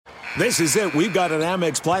This is it. We've got an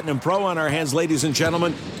Amex Platinum Pro on our hands, ladies and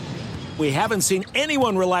gentlemen. We haven't seen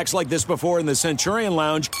anyone relax like this before in the Centurion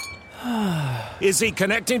Lounge. Is he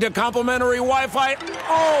connecting to complimentary Wi-Fi?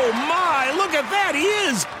 Oh, my. Look at that. He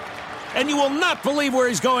is. And you will not believe where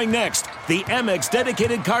he's going next. The Amex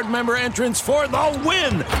dedicated card member entrance for the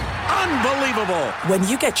win. Unbelievable. When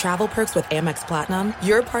you get travel perks with Amex Platinum,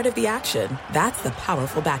 you're part of the action. That's the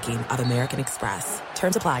powerful backing of American Express.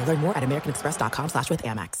 Terms apply. Learn more at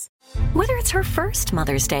americanexpress.com/withAmex. Whether it's her first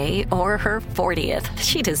Mother's Day or her 40th,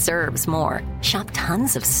 she deserves more. Shop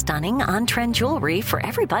tons of stunning on-trend jewelry for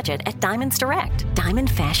every budget at Diamonds Direct. Diamond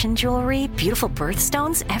fashion jewelry, beautiful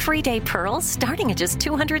birthstones, everyday pearls starting at just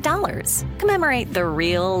 $200. Commemorate the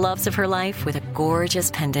real loves of her life with a gorgeous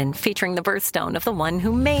pendant featuring the birthstone of the one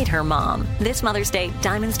who made her mom. This Mother's Day,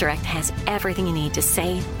 Diamonds Direct has everything you need to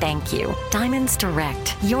say thank you. Diamonds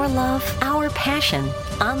Direct. Your love, our passion.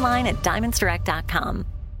 Online at diamondsdirect.com.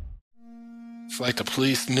 It's like the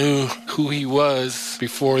police knew who he was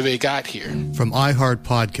before they got here. From iHeart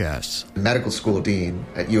Podcasts. The medical school dean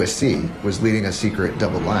at USC was leading a secret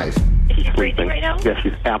double life. She's breathing right now? Yes,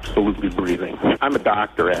 she's absolutely breathing. I'm a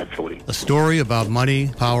doctor, actually. A story about money,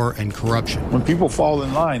 power, and corruption. When people fall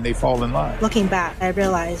in line, they fall in line. Looking back, I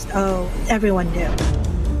realized, everyone knew.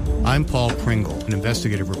 I'm Paul Pringle, an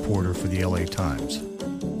investigative reporter for the LA Times.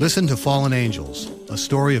 Listen to Fallen Angels, a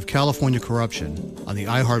story of California corruption on the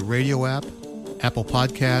iHeart Radio app, Apple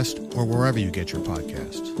Podcast, or wherever you get your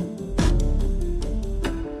podcasts.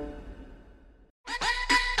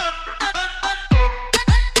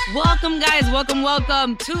 Welcome, guys.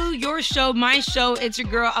 Welcome to your show, my show. It's your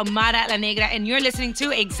girl, Amara La Negra, and you're listening to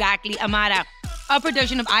Exactly Amara, a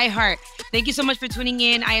production of iHeart. Thank you so much for tuning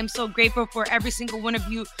in. I am so grateful for every single one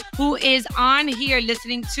of you who is on here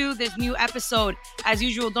listening to this new episode. As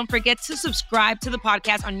usual, don't forget to subscribe to the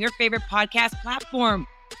podcast on your favorite podcast platform.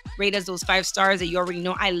 Rate us those 5 stars that you already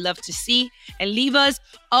know I love to see, and leave us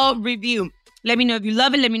a review. Let me know if you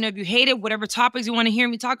love it. Let me know if you hate it. Whatever topics you want to hear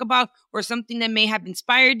me talk about or something that may have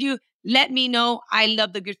inspired you, let me know. I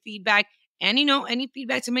love the good feedback. And, any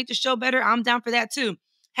feedback to make the show better, I'm down for that too.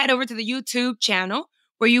 Head over to the YouTube channel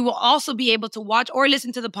where you will also be able to watch or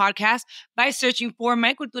listen to the podcast by searching for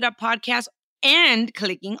My Cultura Podcast and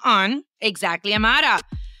clicking on Exactly Amara.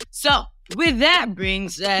 So, with that being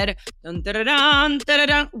said, we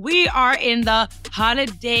are in the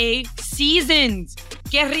holiday seasons.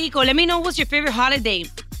 Qué rico. Let me know what's your favorite holiday.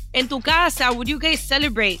 En tu casa, would you guys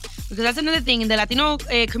celebrate? Because that's another thing. In the Latino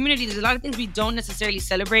community, there's a lot of things we don't necessarily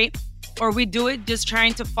celebrate, or we do it just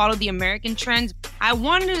trying to follow the American trends. I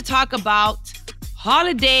wanted to talk about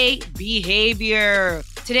holiday behavior.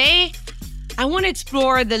 Today, I want to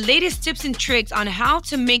explore the latest tips and tricks on how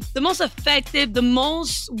to make the most effective, the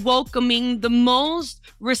most welcoming, the most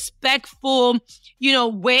respectful,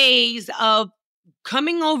 ways of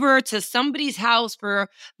coming over to somebody's house for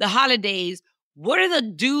the holidays. What are the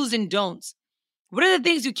do's and don'ts? What are the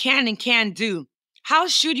things you can and can't do? How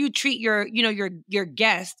should you treat your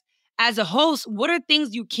guest? As a host, what are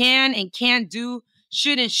things you can and can't do,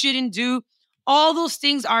 should and shouldn't do? All those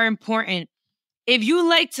things are important. If you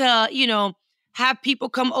like to, have people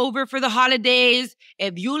come over for the holidays,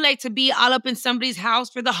 if you like to be all up in somebody's house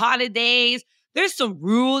for the holidays, there's some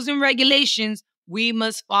rules and regulations we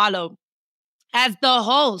must follow. As the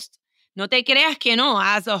host, no te creas que no,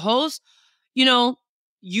 as a host,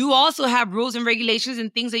 you also have rules and regulations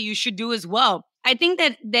and things that you should do as well. I think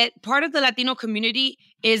that part of the Latino community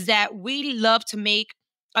is that we love to make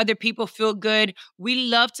other people feel good. We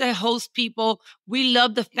love to host people. We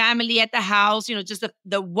love the family at the house, just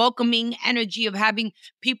the welcoming energy of having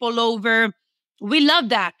people over. We love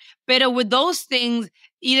that. But with those things,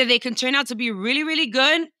 either they can turn out to be really, really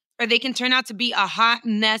good, or they can turn out to be a hot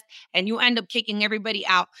mess and you end up kicking everybody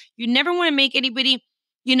out. You never want to make anybody,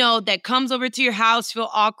 that comes over to your house feel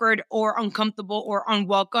awkward or uncomfortable or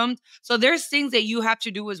unwelcomed. So there's things that you have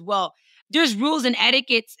to do as well. There's rules and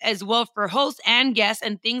etiquettes as well for hosts and guests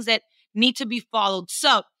and things that need to be followed.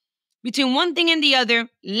 So between one thing and the other,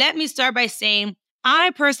 let me start by saying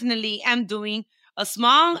I personally am doing a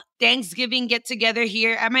small Thanksgiving get together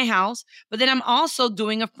here at my house, but then I'm also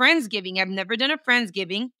doing a Friendsgiving. I've never done a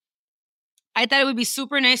Friendsgiving. I thought it would be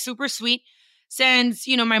super nice, super sweet. Since,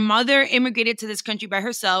 my mother immigrated to this country by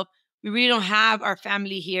herself, we really don't have our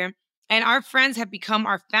family here. And our friends have become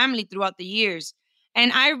our family throughout the years.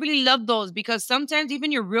 And I really love those because sometimes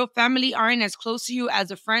even your real family aren't as close to you as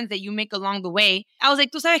the friends that you make along the way. I was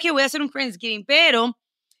like, tú sabes que voy a hacer un Friendsgiving, pero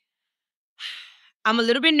I'm a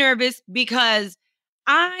little bit nervous because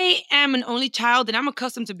I am an only child and I'm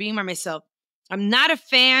accustomed to being by myself. I'm not a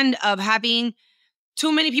fan of having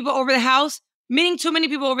too many people over the house. Meaning too many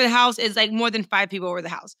people over the house is like more than 5 people over the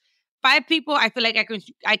house. 5 people, I feel like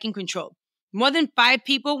I can control. More than 5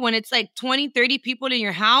 people, when it's like 20, 30 people in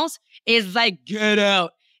your house, is like, get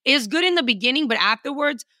out. It's good in the beginning, but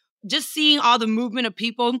afterwards, just seeing all the movement of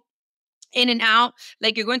people in and out,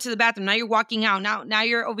 like you're going to the bathroom, now you're walking out, now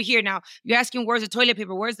you're over here, now you're asking, where's the toilet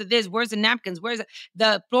paper, where's the this, where's the napkins, where's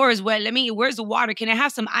the floor is wet, where's the water, can I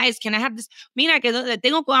have some ice, can I have this, mira que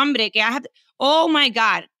tengo hambre, que I have, oh my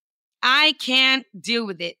God, I can't deal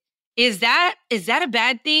with it. Is that a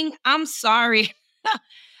bad thing? I'm sorry.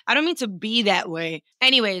 I don't mean to be that way.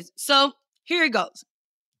 Anyways, so here it goes.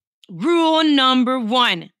 Rule number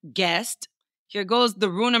 1, guest. Here goes the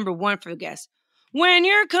rule number 1 for the guest. When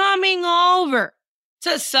you're coming over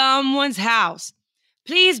to someone's house,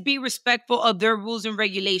 please be respectful of their rules and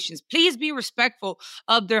regulations. Please be respectful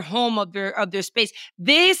of their home, of their space.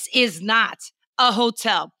 This is not a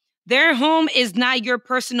hotel. Their home is not your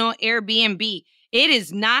personal Airbnb. It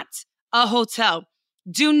is not a hotel.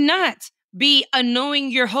 Do not be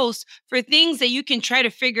annoying your host for things that you can try to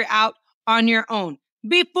figure out on your own.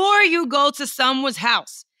 Before you go to someone's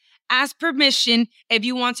house, ask permission if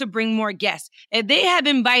you want to bring more guests. If they have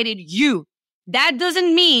invited you, that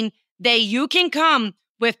doesn't mean that you can come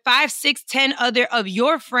with 5, 6, 10 other of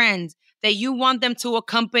your friends that you want them to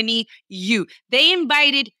accompany you. They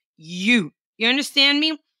invited you. You understand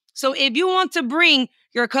me? So if you want to bring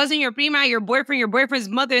your cousin, your prima, your boyfriend, your boyfriend's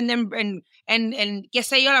mother, and then and que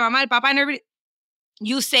sé yo, la mamá, el papá, and everybody,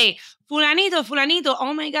 you say, fulanito,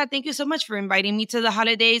 oh my God, thank you so much for inviting me to the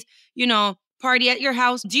holidays, party at your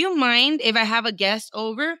house. Do you mind if I have a guest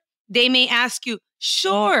over? They may ask you,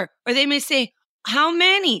 sure. Or they may say, how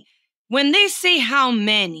many? When they say how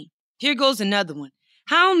many, here goes another one.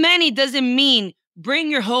 How many doesn't mean bring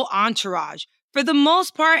your whole entourage. For the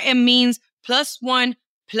most part, it means +1,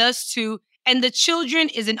 +2, and the children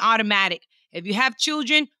is an automatic. If you have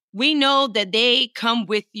children, we know that they come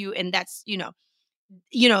with you, and that's,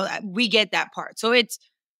 we get that part. So it's,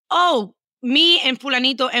 me and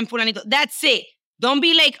fulanito. That's it. Don't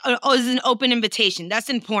be like, it's an open invitation. That's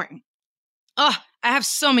important. I have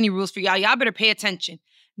so many rules for y'all. Y'all better pay attention.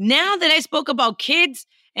 Now that I spoke about kids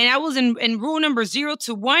and I was in rule number 0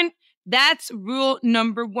 to 1, that's rule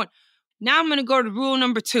number 1. Now I'm going to go to rule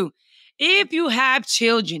number 2. If you have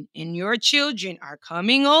children and your children are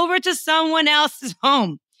coming over to someone else's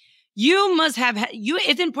home, you must have,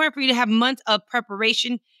 it's important for you to have months of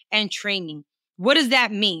preparation and training. What does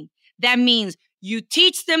that mean? That means you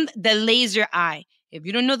teach them the laser eye. If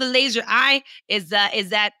you don't know the laser eye, is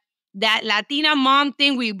that Latina mom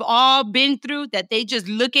thing we've all been through, that they just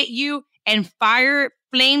look at you and fire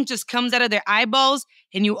flame just comes out of their eyeballs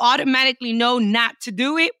and you automatically know not to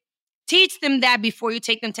do it. Teach them that before you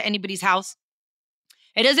take them to anybody's house.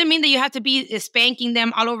 It doesn't mean that you have to be spanking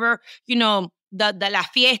them all over, the la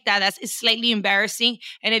fiesta. That's slightly embarrassing.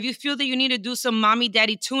 And if you feel that you need to do some mommy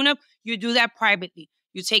daddy tune-up, you do that privately.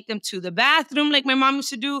 You take them to the bathroom like my mom used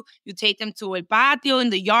to do. You take them to el patio in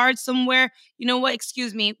the yard somewhere. You know what?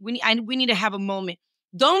 Excuse me. We need to have a moment.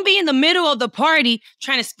 Don't be in the middle of the party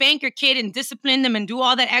trying to spank your kid and discipline them and do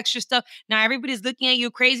all that extra stuff. Now everybody's looking at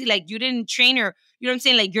you crazy like you didn't train her. You know what I'm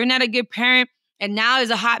saying? Like you're not a good parent. And now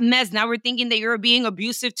it's a hot mess. Now we're thinking that you're being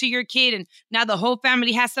abusive to your kid. And now the whole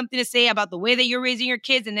family has something to say about the way that you're raising your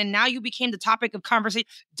kids. And then now you became the topic of conversation.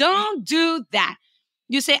 Don't do that.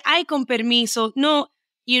 You say, ay, con permiso. No,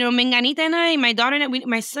 Menganita and I, my daughter and I,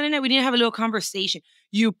 my son and I, we need to have a little conversation.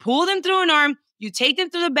 You pull them through an arm, you take them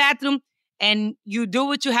to the bathroom, and you do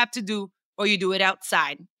what you have to do, or you do it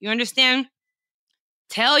outside. You understand?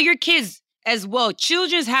 Tell your kids as well.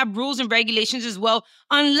 Children have rules and regulations as well,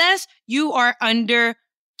 unless you are under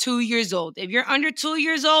 2 years old. If you're under 2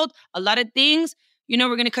 years old, a lot of things, we're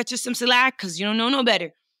going to cut you some slack because you don't know no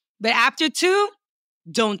better. But after 2,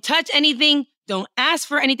 don't touch anything. Don't ask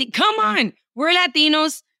for anything. Come on. We're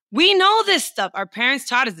Latinos. We know this stuff. Our parents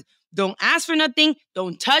taught us. Don't ask for nothing.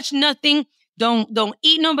 Don't touch nothing. Don't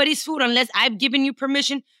eat nobody's food unless I've given you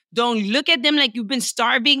permission. Don't look at them like you've been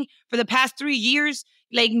starving for the past 3 years,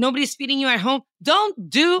 like nobody's feeding you at home. Don't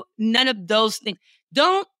do none of those things.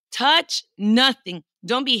 Don't touch nothing.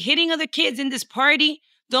 Don't be hitting other kids in this party.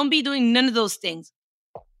 Don't be doing none of those things.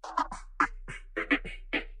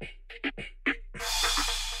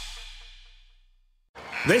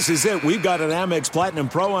 This is it. We've got an Amex Platinum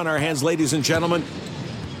Pro on our hands, ladies and gentlemen.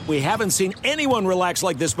 We haven't seen anyone relax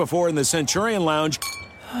like this before in the Centurion Lounge.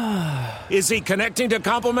 Is he connecting to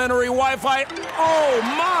complimentary Wi-Fi? Oh,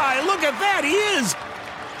 my! Look at that! He is!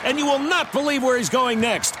 And you will not believe where he's going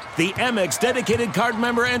next. The Amex dedicated card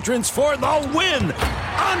member entrance for the win!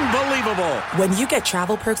 Unbelievable. When you get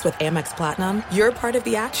travel perks with Amex Platinum, you're part of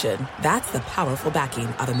the action. That's the powerful backing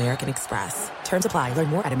of American Express. Terms apply. Learn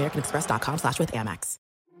more at americanexpress.com/withAmex.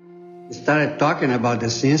 We started talking about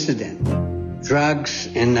this incident. Drugs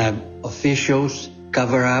and officials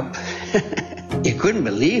cover up. You couldn't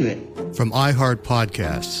believe it. From iHeart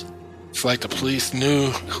Podcasts. It's like the police knew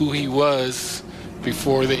who he was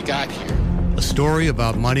before they got here. A story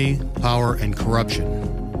about money, power, and corruption.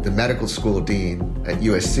 The medical school dean at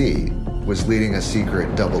USC was leading a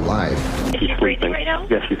secret double life. She's breathing right now?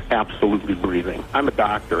 Yes, she's absolutely breathing. I'm a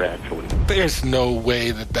doctor, actually. There's no way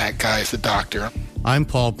that guy's a doctor. I'm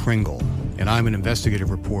Paul Pringle, and I'm an investigative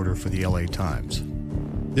reporter for the LA Times.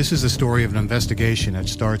 This is the story of an investigation that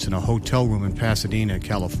starts in a hotel room in Pasadena,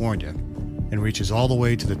 California, and reaches all the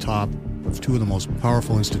way to the top of two of the most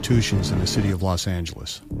powerful institutions in the city of Los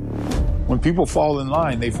Angeles. When people fall in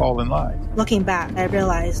line, they fall in line. Looking back, I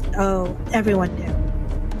realized, everyone knew.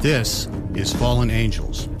 This is Fallen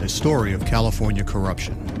Angels, a story of California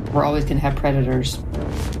corruption. We're always going to have predators.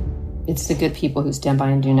 It's the good people who stand by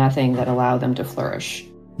and do nothing that allow them to flourish.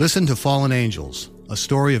 Listen to Fallen Angels, a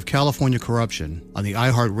story of California corruption on the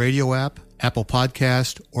iHeart Radio app, Apple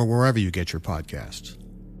Podcast, or wherever you get your podcasts.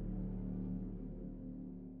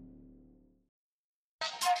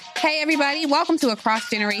 Hey everybody, welcome to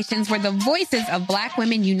Across Generations, where the voices of Black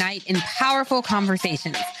women unite in powerful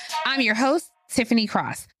conversations. I'm your host, Tiffany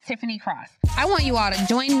Cross. I want you all to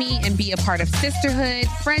join me and be a part of sisterhood,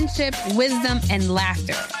 friendship, wisdom, and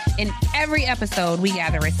laughter. In every episode, we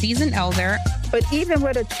gather a seasoned elder. But even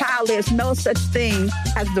with a child, there's no such thing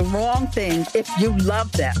as the wrong thing if you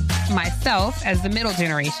love them. Myself as the middle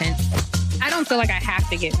generation. I don't feel like I have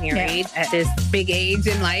to get married at this big age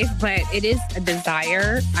in life, but it is a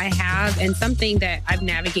desire I have and something that I've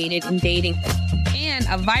navigated in dating. And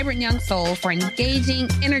a vibrant young soul for engaging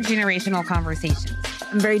intergenerational conversations.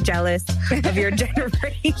 I'm very jealous of your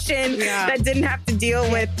generation that didn't have to deal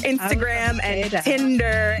with Instagram and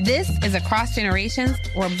Tinder. This is Across Generations,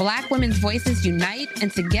 where Black women's voices unite,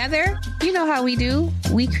 and together, you know how we do,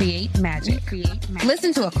 we create magic.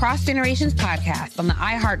 Listen to Across Generations podcast on the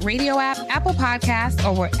iHeart Radio app, Apple Podcasts,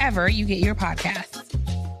 or wherever you get your podcasts.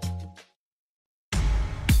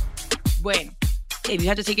 Bueno, if you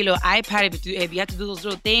have to take your little iPad, if you have to do those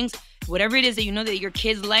little things, whatever it is that you know that your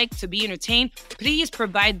kids like to be entertained, please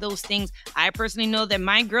provide those things. I personally know that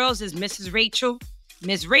my girls is Miss Rachel,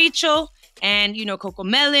 and, Coco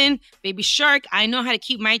Melon, Baby Shark. I know how to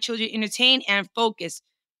keep my children entertained and focused.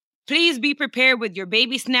 Please be prepared with your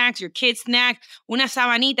baby snacks, your kid snacks. Una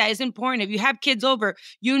sabanita is important. If you have kids over,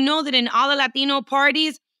 you know that in all the Latino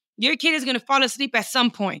parties, your kid is going to fall asleep at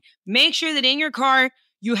some point. Make sure that in your car,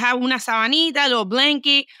 you have una sabanita, a little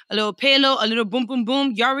blanket, a little pillow, a little boom, boom,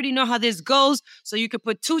 boom. You already know how this goes. So you can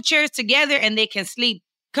put two chairs together and they can sleep.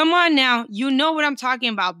 Come on now. You know what I'm talking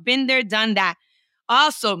about. Been there, done that.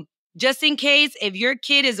 Also, just in case, if your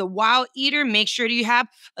kid is a wild eater, make sure that you have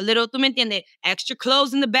a little, extra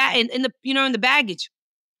clothes in the in the baggage.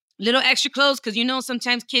 Little extra clothes, because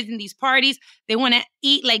sometimes kids in these parties, they want to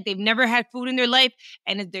eat like they've never had food in their life,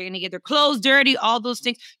 and they're going to get their clothes dirty, all those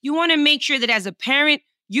things. You want to make sure that as a parent,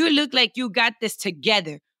 you look like you got this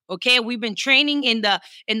together, okay? We've been training in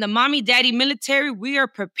the mommy, daddy military. We are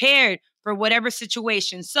prepared for whatever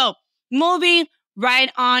situation. So moving right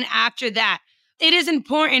on after that. It is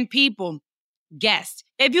important, people, guests.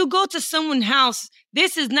 If you go to someone's house,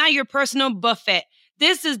 this is not your personal buffet.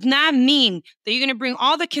 This does not mean that you're going to bring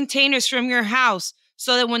all the containers from your house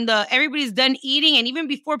so that when everybody's done eating, and even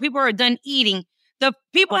before people are done eating, the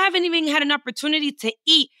people haven't even had an opportunity to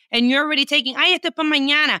eat, and you're already taking, este pa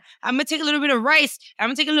mañana. I'm going to take a little bit of rice. I'm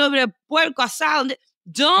going to take a little bit of puerco asado.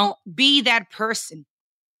 Don't be that person.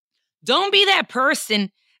 Don't be that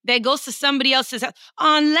person that goes to somebody else's house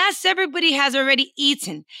unless everybody has already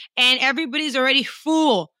eaten and everybody's already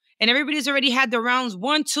full and everybody's already had the rounds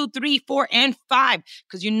 1, 2, 3, 4, and 5.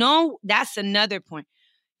 Because that's another point.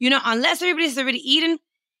 Unless everybody's already eaten,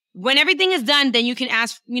 when everything is done, then you can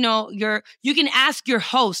ask, you can ask your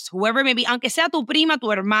host, whoever it may be, aunque sea tu prima, tu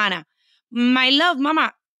hermana. My love,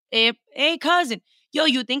 mama, hey, cousin,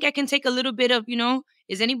 you think I can take a little bit of, can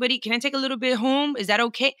I take a little bit home? Is that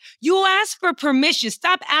okay? You ask for permission.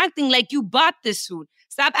 Stop acting like you bought this food.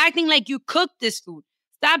 Stop acting like you cooked this food.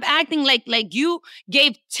 Stop acting like you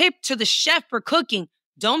gave tip to the chef for cooking.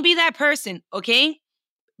 Don't be that person, okay?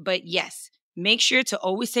 But yes, make sure to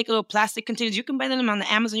always take a little plastic containers. You can buy them on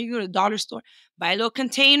the Amazon. You can go to the dollar store, buy little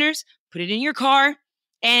containers, put it in your car.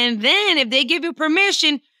 And then if they give you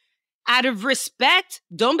permission, out of respect,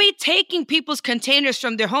 don't be taking people's containers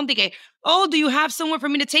from their home. They go, do you have somewhere for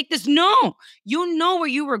me to take this? No, you know where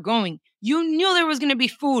you were going. You knew there was going to be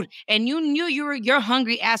food, and you knew your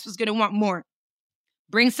hungry ass was going to want more.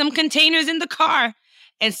 Bring some containers in the car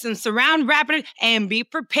and some saran wrap, and be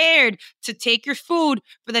prepared to take your food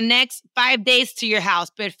for the next 5 days to your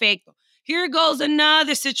house. Perfecto. Here goes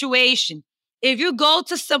another situation. If you go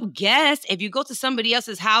to somebody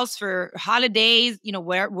else's house for holidays,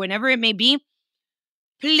 whenever it may be,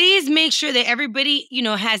 please make sure that everybody,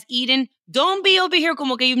 has eaten. Don't be over here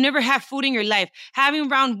como que you've never had food in your life. Having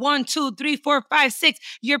round 1, 2, 3, 4, 5, 6.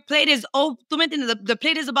 Your plate is, the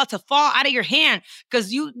plate is about to fall out of your hand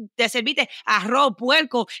because you te serviste arroz,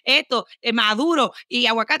 puerco, maduro, y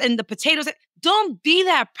aguacate, and the potatoes. Don't be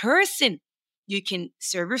that person. You can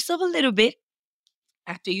serve yourself a little bit.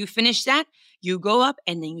 After you finish that, you go up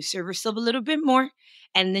and then you serve yourself a little bit more.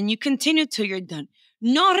 And then you continue till you're done.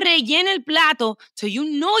 No rellene el plato till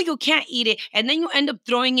you know you can't eat it. And then you end up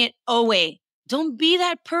throwing it away. Don't be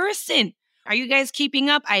that person. Are you guys keeping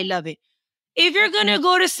up? I love it. If you're going to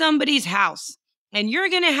go to somebody's house and you're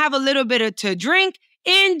going to have a little bit to drink,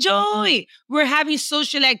 enjoy. We're having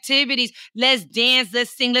social activities. Let's dance.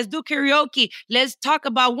 Let's sing. Let's do karaoke. Let's talk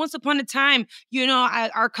about once upon a time,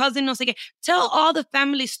 our cousin, no sé qué. Tell all the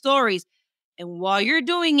family stories. And while you're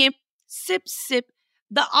doing it, sip, sip.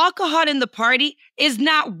 The alcohol in the party is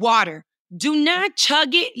not water. Do not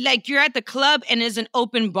chug it like you're at the club and it's an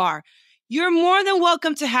open bar. You're more than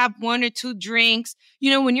welcome to have 1 or 2 drinks.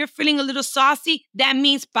 When you're feeling a little saucy, that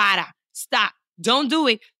means para. Stop. Don't do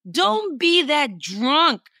it. Don't be that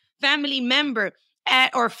drunk family member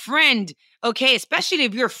or friend, okay? Especially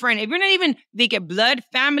if you're a friend. If you're not even like a blood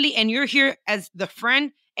family and you're here as the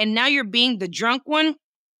friend and now you're being the drunk one,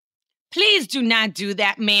 please do not do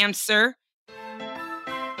that, ma'am, sir.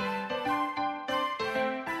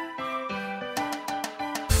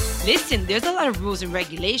 Listen, there's a lot of rules and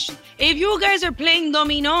regulations. If you guys are playing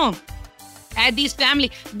domino at these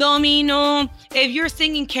family domino, if you're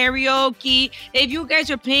singing karaoke, if you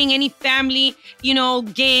guys are playing any family,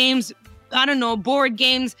 games, I don't know, board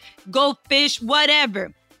games, go fish,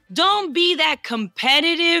 whatever. Don't be that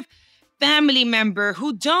competitive family member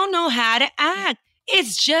who don't know how to act.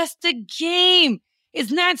 It's just a game.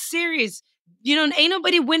 It's not serious. Ain't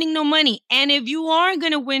nobody winning no money. And if you are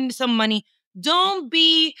going to win some money, don't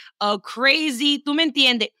be a crazy, tú me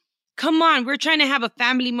entiendes? Come on, we're trying to have a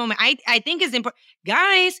family moment. I think it's important.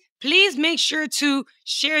 Guys, please make sure to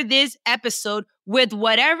share this episode with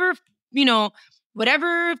whatever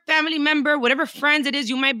family member, whatever friends it is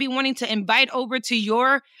you might be wanting to invite over to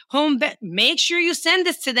your home. Make sure you send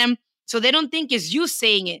this to them so they don't think it's you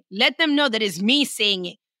saying it. Let them know that it's me saying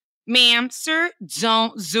it. Ma'am, sir,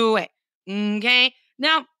 don't do it. Okay?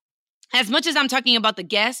 Now, as much as I'm talking about the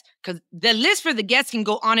guests, because the list for the guests can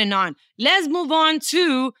go on and on, let's move on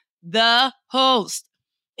to the host.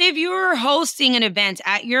 If you're hosting an event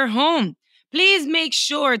at your home, please make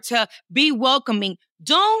sure to be welcoming.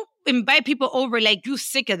 Don't invite people over like you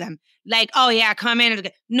sick of them. Like, oh yeah, come in.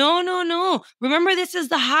 No. Remember, this is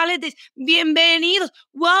the holidays. Bienvenidos.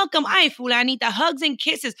 Welcome. Ay, fulanita. Hugs and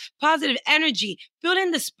kisses. Positive energy. Feel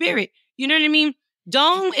in the spirit. You know what I mean?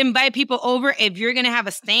 Don't invite people over if you're going to have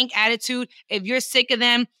a stank attitude, if you're sick of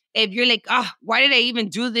them, if you're like, oh, why did I even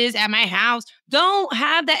do this at my house? Don't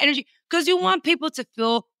have that energy because you want people to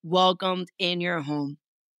feel welcomed in your home.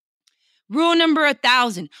 Rule number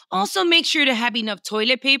 1,000. Also make sure to have enough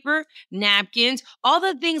toilet paper, napkins, all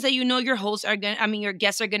the things that your your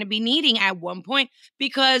guests are going to be needing at one point.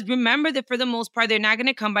 Because remember that for the most part, they're not going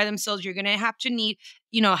to come by themselves. You're going to have to need,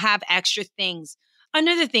 have extra things.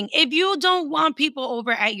 Another thing, if you don't want people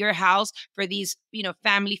over at your house for these,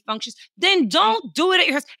 family functions, then don't do it at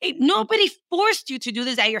your house. Hey, nobody forced you to do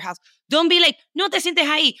this at your house. Don't be like, no te sientes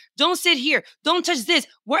ahí. Don't sit here. Don't touch this.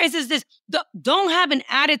 Where is this? Don't have an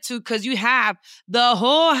attitude because you have the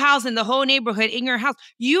whole house and the whole neighborhood in your house.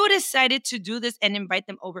 You decided to do this and invite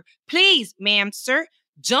them over. Please, ma'am, sir,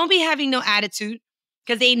 don't be having no attitude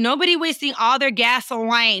because ain't nobody wasting all their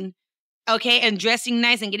gasoline. Okay, and dressing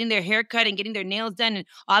nice and getting their hair cut and getting their nails done and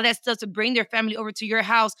all that stuff to bring their family over to your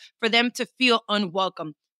house for them to feel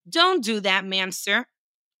unwelcome. Don't do that, ma'am, sir.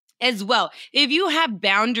 As well, if you have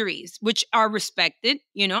boundaries which are respected,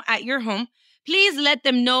 at your home, please let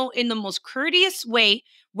them know in the most courteous way,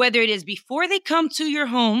 whether it is before they come to your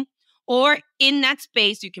home or in that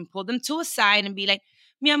space. You can pull them to a side and be like,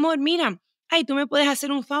 mi amor, mira, ay, tú me puedes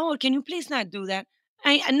hacer un favor. Can you please not do that?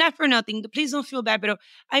 Not for nothing. Please don't feel bad, but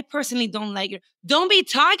I personally don't like it. Don't be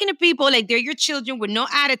talking to people like they're your children with no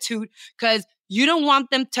attitude because you don't want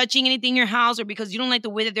them touching anything in your house or because you don't like the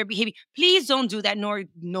way that they're behaving. Please don't do that.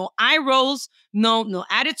 No eye rolls, no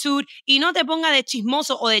attitude. Y no te ponga de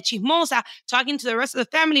chismoso o de chismosa talking to the rest of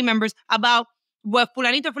the family members about what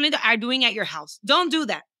fulanito are doing at your house. Don't do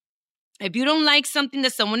that. If you don't like something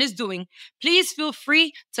that someone is doing, please feel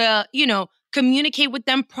free to, communicate with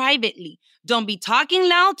them privately. Don't be talking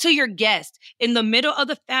loud to your guest in the middle of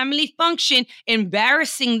the family function,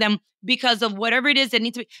 embarrassing them because of whatever it is that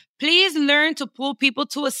needs to be. Please learn to pull people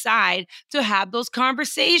to a side to have those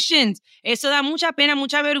conversations. Eso da mucha pena,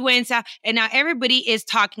 mucha vergüenza, and now everybody is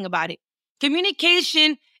talking about it.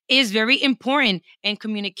 Communication is very important, and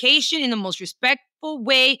communication in the most respectful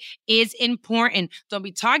way is important. Don't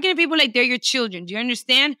be talking to people like they're your children. Do you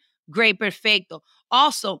understand? Great, perfecto.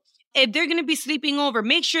 Also, if they're going to be sleeping over,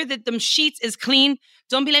 make sure that them sheets is clean.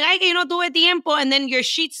 Don't be like, ay, que yo no tuve tiempo, and then your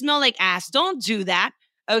sheets smell like ass. Don't do that,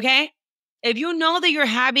 okay? If you know that you're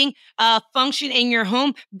having a function in your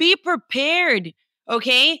home, be prepared,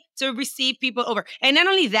 okay, to receive people over. And not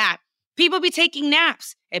only that, people be taking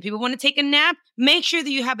naps. If people want to take a nap, make sure that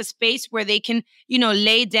you have a space where they can,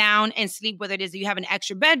 lay down and sleep, whether it is that you have an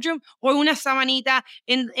extra bedroom or una sabanita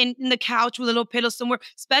in the couch with a little pillow somewhere,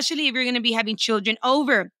 especially if you're going to be having children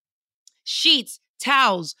over. Sheets,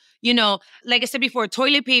 towels, like I said before,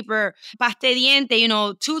 toilet paper, pasta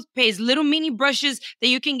diente, toothpaste, little mini brushes that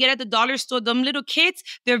you can get at the dollar store. Them little kits,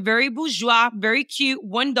 they're very bourgeois, very cute,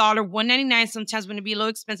 $1, $1.99 sometimes when it be a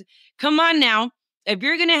little expensive. Come on now. If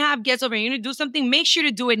you're going to have guests over and you're going to do something, make sure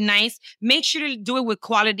to do it nice. Make sure to do it with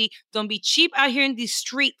quality. Don't be cheap out here in these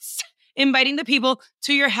streets, inviting the people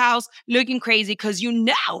to your house looking crazy because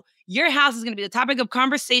your house is going to be the topic of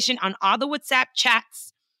conversation on all the WhatsApp chats.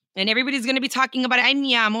 And everybody's going to be talking about it. Ay,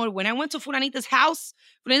 mi amor, when I went to Fulanita's house,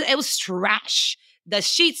 it was trash. The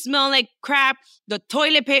sheets smell like crap. The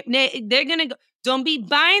toilet paper, they're going to go. Don't be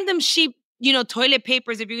buying them cheap, toilet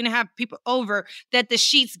papers if you're going to have people over that the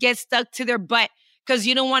sheets get stuck to their butt because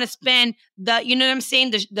you don't want to spend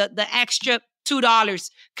the extra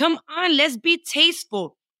 $2. Come on, let's be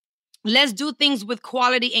tasteful. Let's do things with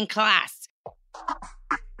quality and class.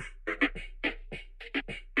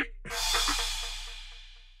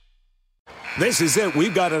 This is it.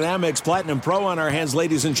 We've got an Amex Platinum Pro on our hands,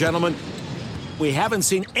 ladies and gentlemen. We haven't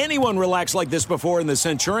seen anyone relax like this before in the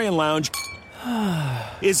Centurion Lounge.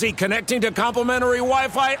 Is he connecting to complimentary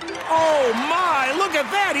Wi-Fi? Oh, my! Look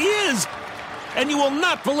at that! He is! And you will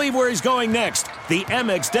not believe where he's going next. The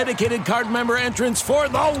Amex dedicated card member entrance for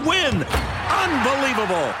the win!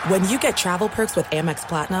 Unbelievable! When you get travel perks with Amex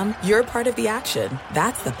Platinum, you're part of the action.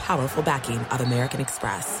 That's the powerful backing of American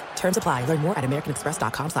Express. Terms apply. Learn more at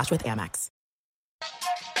americanexpress.com/withAmex.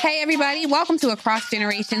 Hey, everybody. Welcome to Across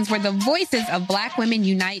Generations, where the voices of Black women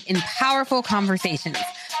unite in powerful conversations.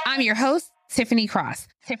 I'm your host, Tiffany Cross.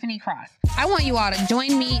 I want you all to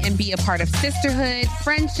join me and be a part of sisterhood,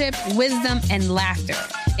 friendship, wisdom, and laughter.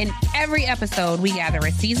 In every episode, we gather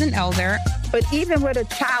a seasoned elder. But even with a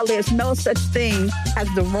child, there's no such thing as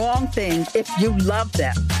the wrong thing if you love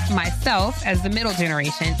them. Myself as the middle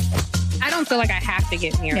generation. I don't feel like I have to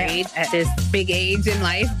get married at this big age in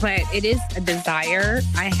life, but it is a desire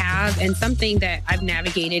I have and something that I've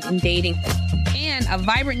navigated in dating. And a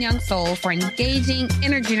vibrant young soul for engaging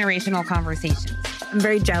intergenerational conversations. I'm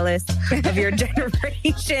very jealous of your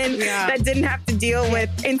generation that didn't have to deal with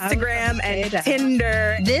Instagram and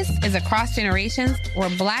Tinder. This is Across Generations, where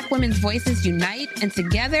Black women's voices unite, and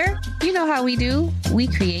together, you know how we do, we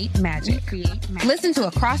create magic. Listen to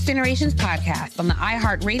Across Generations podcast on the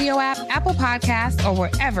iHeartRadio app, Apple Podcasts, or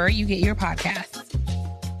wherever you get your podcasts.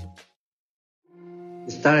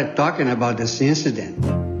 We started talking about this incident.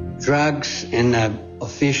 Drugs and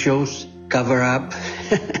officials cover up.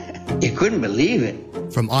 You couldn't believe it.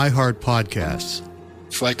 From iHeart Podcasts.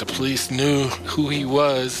 It's like the police knew who he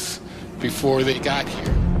was before they got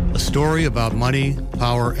here. A story about money,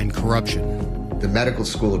 power, and corruption. The medical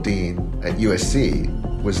school dean at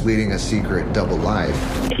USC was leading a secret double life.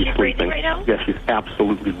 Is she breathing right now? Yes, she's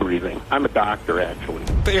absolutely breathing. I'm a doctor, actually.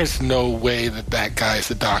 There's no way that guy's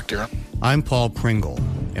a doctor. I'm Paul Pringle,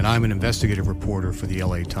 and I'm an investigative reporter for the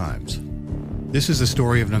LA Times. This is the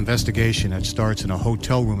story of an investigation that starts in a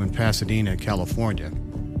hotel room in Pasadena, California,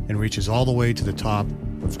 and reaches all the way to the top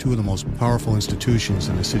of two of the most powerful institutions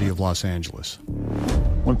in the city of Los Angeles.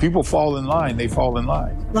 When people fall in line, they fall in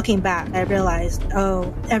line. Looking back, I realized,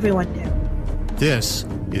 everyone knew. This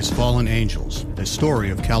is Fallen Angels, a story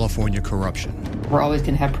of California corruption. We're always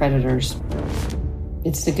going to have predators.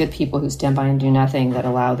 It's the good people who stand by and do nothing that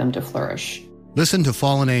allow them to flourish. Listen to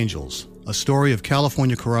Fallen Angels, a story of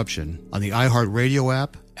California corruption on the iHeartRadio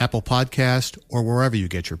app, Apple Podcast, or wherever you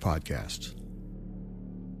get your podcasts.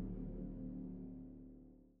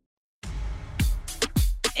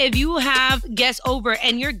 if you have guests over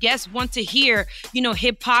and your guests want to hear,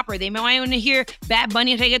 hip hop, or they might want to hear Bad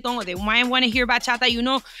Bunny reggaeton, or they might want to hear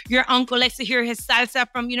bachata, your uncle likes to hear his salsa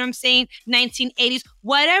from, 1980s,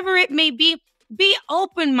 whatever it may be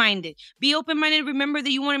open-minded. Be open-minded. Remember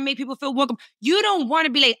that you want to make people feel welcome. You don't want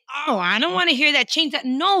to be like, oh, I don't want to hear that, change that.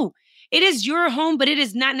 No. It is your home, but it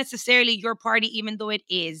is not necessarily your party, even though it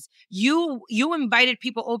is. You invited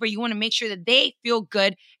people over. You want to make sure that they feel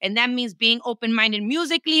good. And that means being open-minded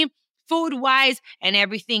musically, food-wise, and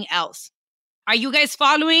everything else. Are you guys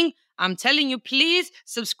following? I'm telling you, please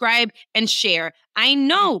subscribe and share. I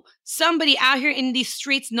know somebody out here in these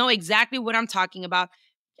streets know exactly what I'm talking about.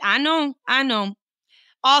 I know.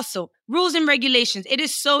 Also, rules and regulations. It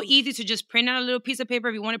is so easy to just print out a little piece of paper.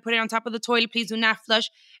 If you want to put it on top of the toilet, please do not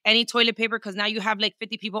flush any toilet paper, because now you have like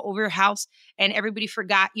 50 people over your house and everybody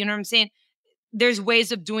forgot. You know what I'm saying? There's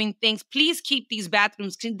ways of doing things. Please keep these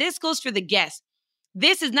bathrooms. This goes for the guests.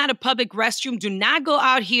 This is not a public restroom. Do not go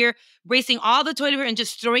out here wasting all the toilet paper and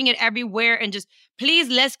just throwing it everywhere. And just, please,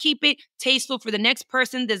 let's keep it tasteful for the next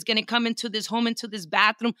person that's going to come into this home, into this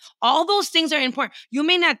bathroom. All those things are important. You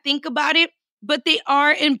may not think about it, but they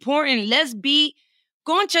are important. Let's be,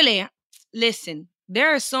 conchale. Listen,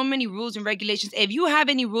 there are so many rules and regulations. If you have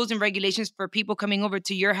any rules and regulations for people coming over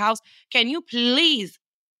to your house, can you please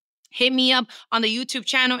hit me up on the YouTube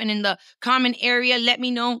channel and in the comment area? Let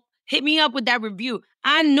me know. Hit me up with that review.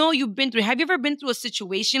 I know you've been through. Have you ever been through a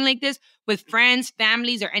situation like this with friends,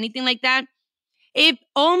 families, or anything like that?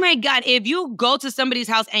 Oh my God, if you go to somebody's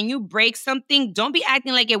house and you break something, don't be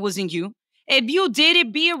acting like it wasn't you. If you did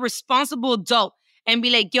it, be a responsible adult and be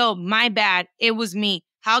like, yo, my bad. It was me.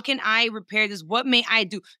 How can I repair this? What may I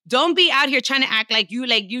do? Don't be out here trying to act like you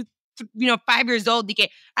 5 years old. It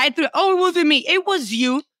wasn't me. It was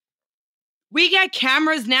you. We got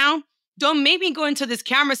cameras now. Don't make me go into this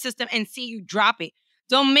camera system and see you drop it.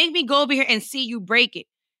 Don't make me go over here and see you break it.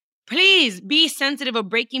 Please be sensitive of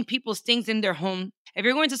breaking people's things in their home. If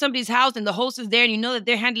you're going to somebody's house and the host is there and you know that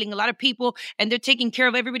they're handling a lot of people and they're taking care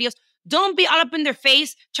of everybody else, don't be all up in their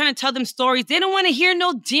face trying to tell them stories. They don't want to hear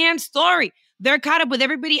no damn story. They're caught up with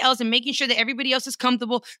everybody else and making sure that everybody else is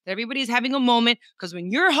comfortable, that everybody's having a moment. Because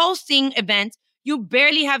when you're hosting events, you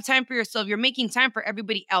barely have time for yourself. You're making time for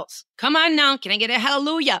everybody else. Come on now. Can I get a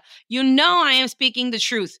hallelujah? You know I am speaking the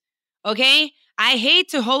truth. Okay? I hate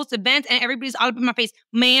to host events and everybody's all up in my face.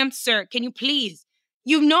 Ma'am, sir, can you please?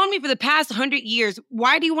 You've known me for the past 100 years.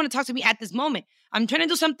 Why do you want to talk to me at this moment? I'm trying to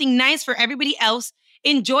do something nice for everybody else.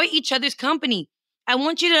 Enjoy each other's company. I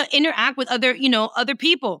want you to interact with other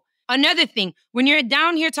people. Another thing, when you're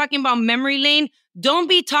down here talking about memory lane, don't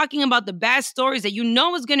be talking about the bad stories that you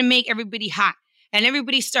know is going to make everybody hot and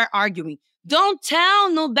everybody start arguing. Don't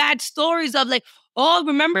tell no bad stories of like, oh,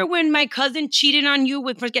 remember when my cousin cheated on you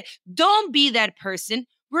with... Don't be that person.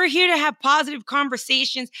 We're here to have positive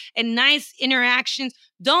conversations and nice interactions.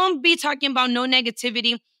 Don't be talking about no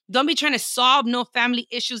negativity. Don't be trying to solve no family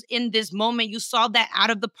issues in this moment. You solved that out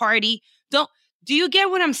of the party. Do you get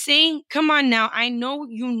what I'm saying? Come on now. I know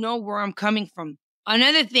you know where I'm coming from.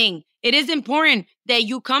 Another thing, it is important that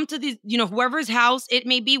you come to this, whoever's house it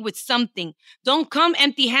may be, with something. Don't come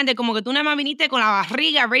empty-handed, como que tú nada más viniste con la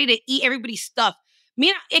barriga ready to eat everybody's stuff.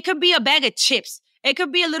 Mira, it could be a bag of chips. It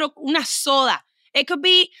could be una soda. It could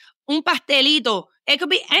be un pastelito. It could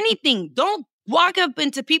be anything. Don't walk up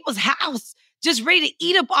into people's house just ready to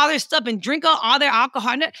eat up all their stuff and drink up all their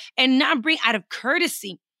alcohol and not bring out of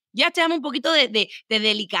courtesy. Ya te damos un poquito de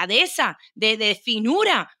delicadeza, de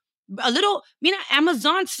finura. A little,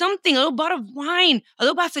 Amazon something, a little bottle of wine, a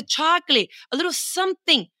little box of chocolate, a little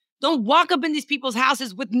something. Don't walk up in these people's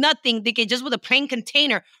houses with nothing. They can just with a plain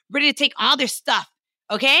container, ready to take all their stuff,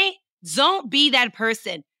 okay? Don't be that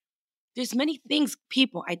person. There's many things,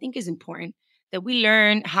 people, I think is important that we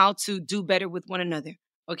learn how to do better with one another,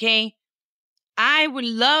 okay? I would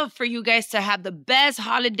love for you guys to have the best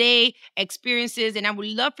holiday experiences, and I would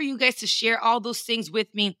love for you guys to share all those things with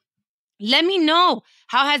me. Let me know,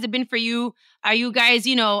 how has it been for you? Are you guys,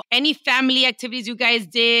 any family activities you guys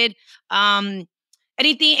did? Any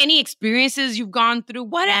experiences you've gone through,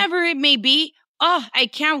 whatever it may be. Oh, I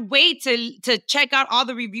can't wait to check out all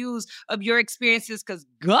the reviews of your experiences, because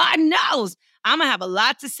God knows I'm going to have a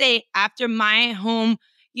lot to say after my home,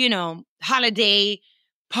 holiday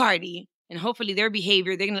party. And hopefully their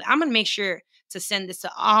behavior, I'm going to make sure to send this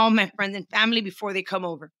to all my friends and family before they come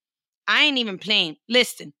over. I ain't even playing.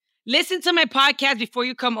 Listen to my podcast before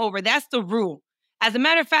you come over. That's the rule. As a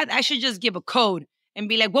matter of fact, I should just give a code and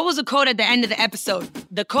be like, what was the code at the end of the episode?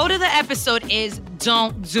 The code of the episode is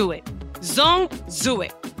don't do it. Don't do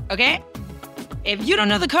it. Okay? If you don't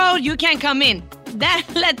know the code, you can't come in. that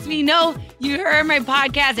lets me know you heard my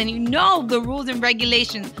podcast and you know the rules and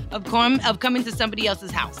regulations of coming to somebody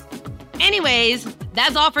else's house. Anyways,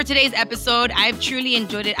 that's all for today's episode. I've truly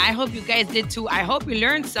enjoyed it. I hope you guys did too. I hope you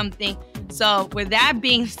learned something. So with that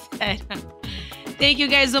being said, thank you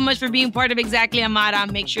guys so much for being part of Exactly Amara.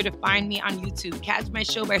 Make sure to find me on YouTube. Catch my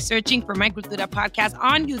show by searching for Malcriado Podcast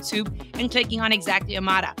on YouTube and clicking on Exactly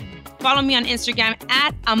Amara. Follow me on Instagram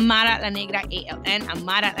at Amara La Negra ALN,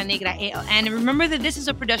 Amara La Negra ALN. And remember that this is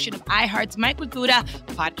a production of iHeart's Malcriado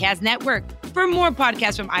Podcast Network. For more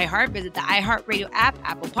podcasts from iHeart, visit the iHeartRadio app,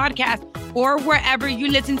 Apple Podcasts, or wherever you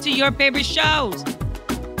listen to your favorite shows.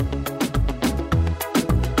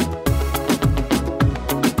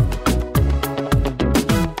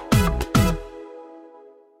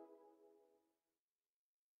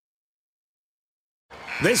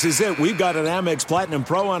 This is it. We've got an Amex Platinum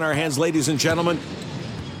Pro on our hands, ladies and gentlemen.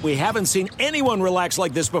 We haven't seen anyone relax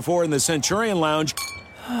like this before in the Centurion Lounge.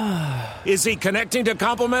 Is he connecting to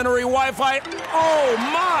complimentary Wi-Fi? Oh,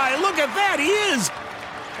 my! Look at that! He is!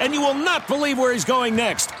 And you will not believe where he's going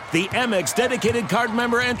next. The Amex dedicated card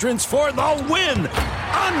member entrance for the win!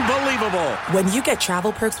 Unbelievable! When you get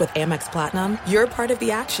travel perks with Amex Platinum, you're part of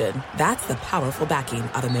the action. That's the powerful backing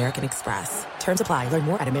of American Express. Terms apply. Learn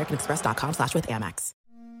more at americanexpress.com/withAmex.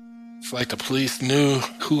 It's like the police knew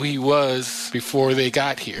who he was before they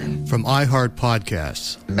got here. From iHeart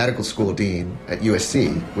Podcasts. The medical school dean at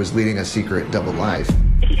USC was leading a secret double life.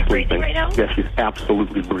 Is she breathing right now? Yes, she's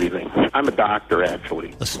absolutely breathing. I'm a doctor,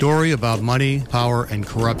 actually. A story about money, power, and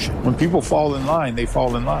corruption. When people fall in line, they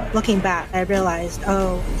fall in line. Looking back, I realized,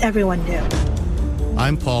 everyone knew.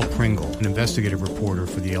 I'm Paul Pringle, an investigative reporter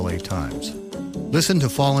for the LA Times. Listen to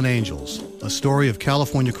Fallen Angels, a story of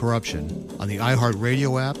California corruption on the iHeart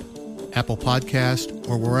Radio app, Apple Podcast,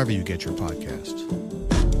 or wherever you get your podcasts.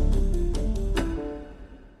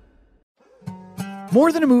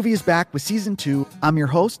 More Than a Movie is back with Season 2. I'm your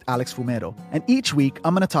host, Alex Fumero, and each week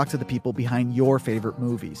I'm going to talk to the people behind your favorite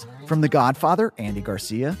movies. From The Godfather, Andy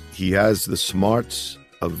Garcia. He has the smarts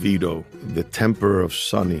of Vito, the temper of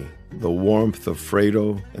Sonny, the warmth of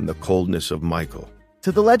Fredo, and the coldness of Michael.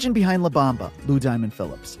 To the legend behind La Bamba, Lou Diamond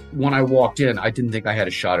Phillips. When I walked in, I didn't think I had a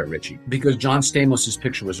shot at Richie because John Stamos'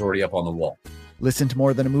 picture was already up on the wall. Listen to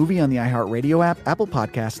More Than a Movie on the iHeartRadio app, Apple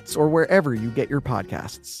Podcasts, or wherever you get your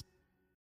podcasts.